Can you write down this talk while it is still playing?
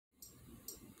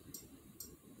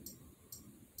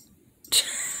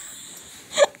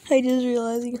I just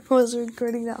realized I was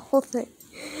recording that whole thing.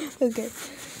 Okay,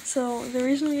 so the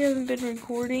reason we haven't been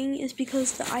recording is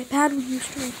because the iPad we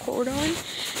used to record on,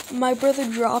 my brother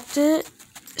dropped it,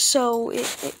 so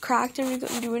it cracked and we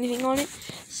couldn't do anything on it.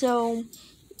 So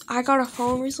I got a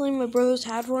phone recently. My brother's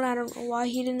had one. I don't know why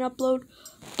he didn't upload,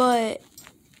 but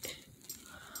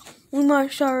we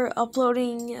might start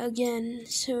uploading again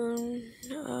soon.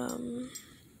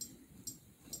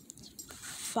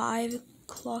 5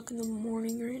 o'clock in the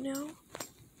morning right now.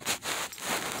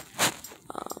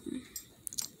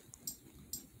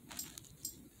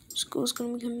 School's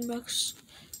gonna be coming back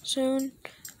soon.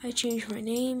 I changed my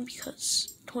name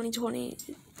because 2020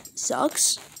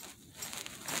 sucks.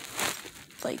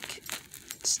 Like,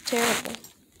 it's terrible.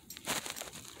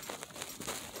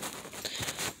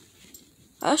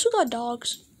 I also got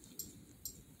dogs.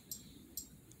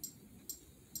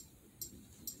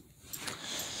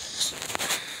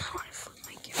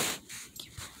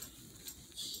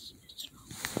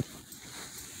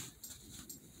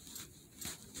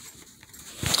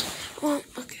 Well,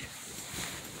 okay.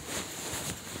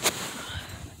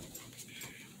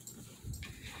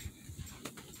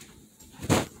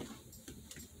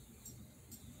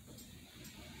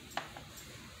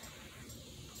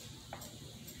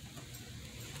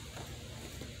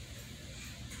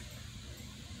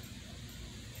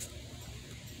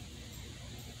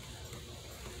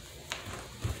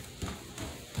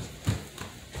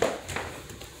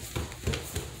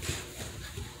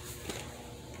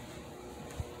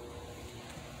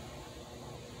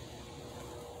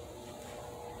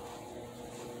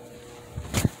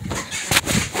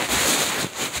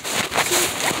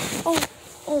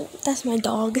 Oh, that's my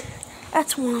dog.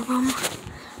 That's one of them.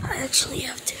 I actually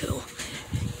have two.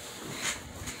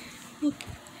 Look,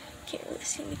 can't really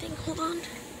see anything. Hold on.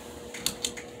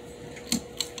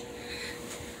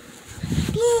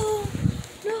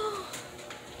 No,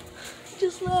 he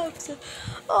just left.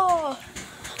 Oh,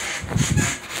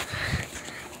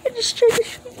 I just tried to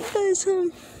show you guys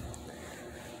him.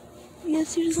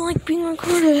 Yes, he doesn't like being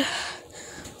recorded.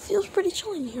 Feels pretty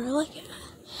chill in here. I like it.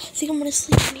 I think I'm gonna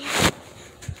sleep in here.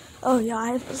 Oh yeah, I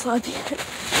haven't slept yet.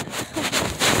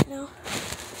 No.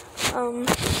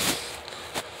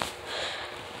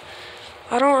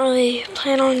 I don't really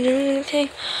plan on doing anything,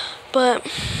 but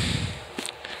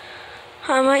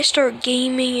I might start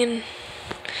gaming and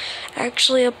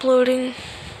actually uploading.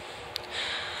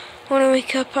 When I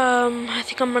wake up, I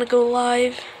think I'm gonna go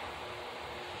live.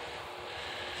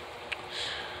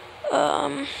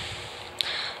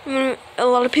 A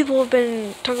lot of people have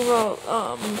been talking about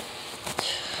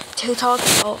TikTok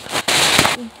about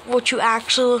what you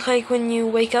actually look like when you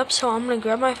wake up. So I'm gonna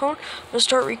grab my phone. I'm gonna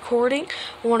start recording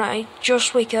when I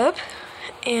just wake up,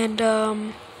 and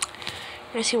I'm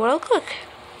gonna see what I look like.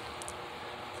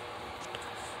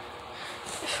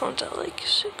 My phone's at like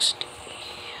 65.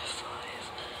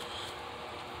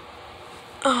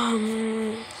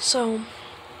 So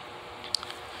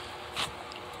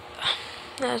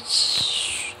that's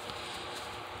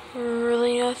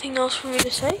really nothing else for me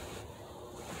to say.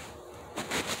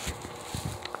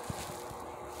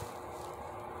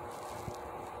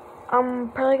 I'm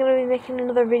probably gonna be making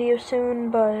another video soon,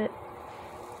 but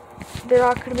they're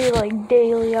not gonna be like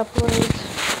daily uploads.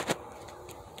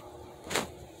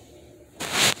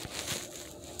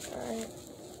 Alright.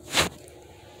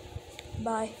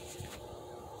 Bye.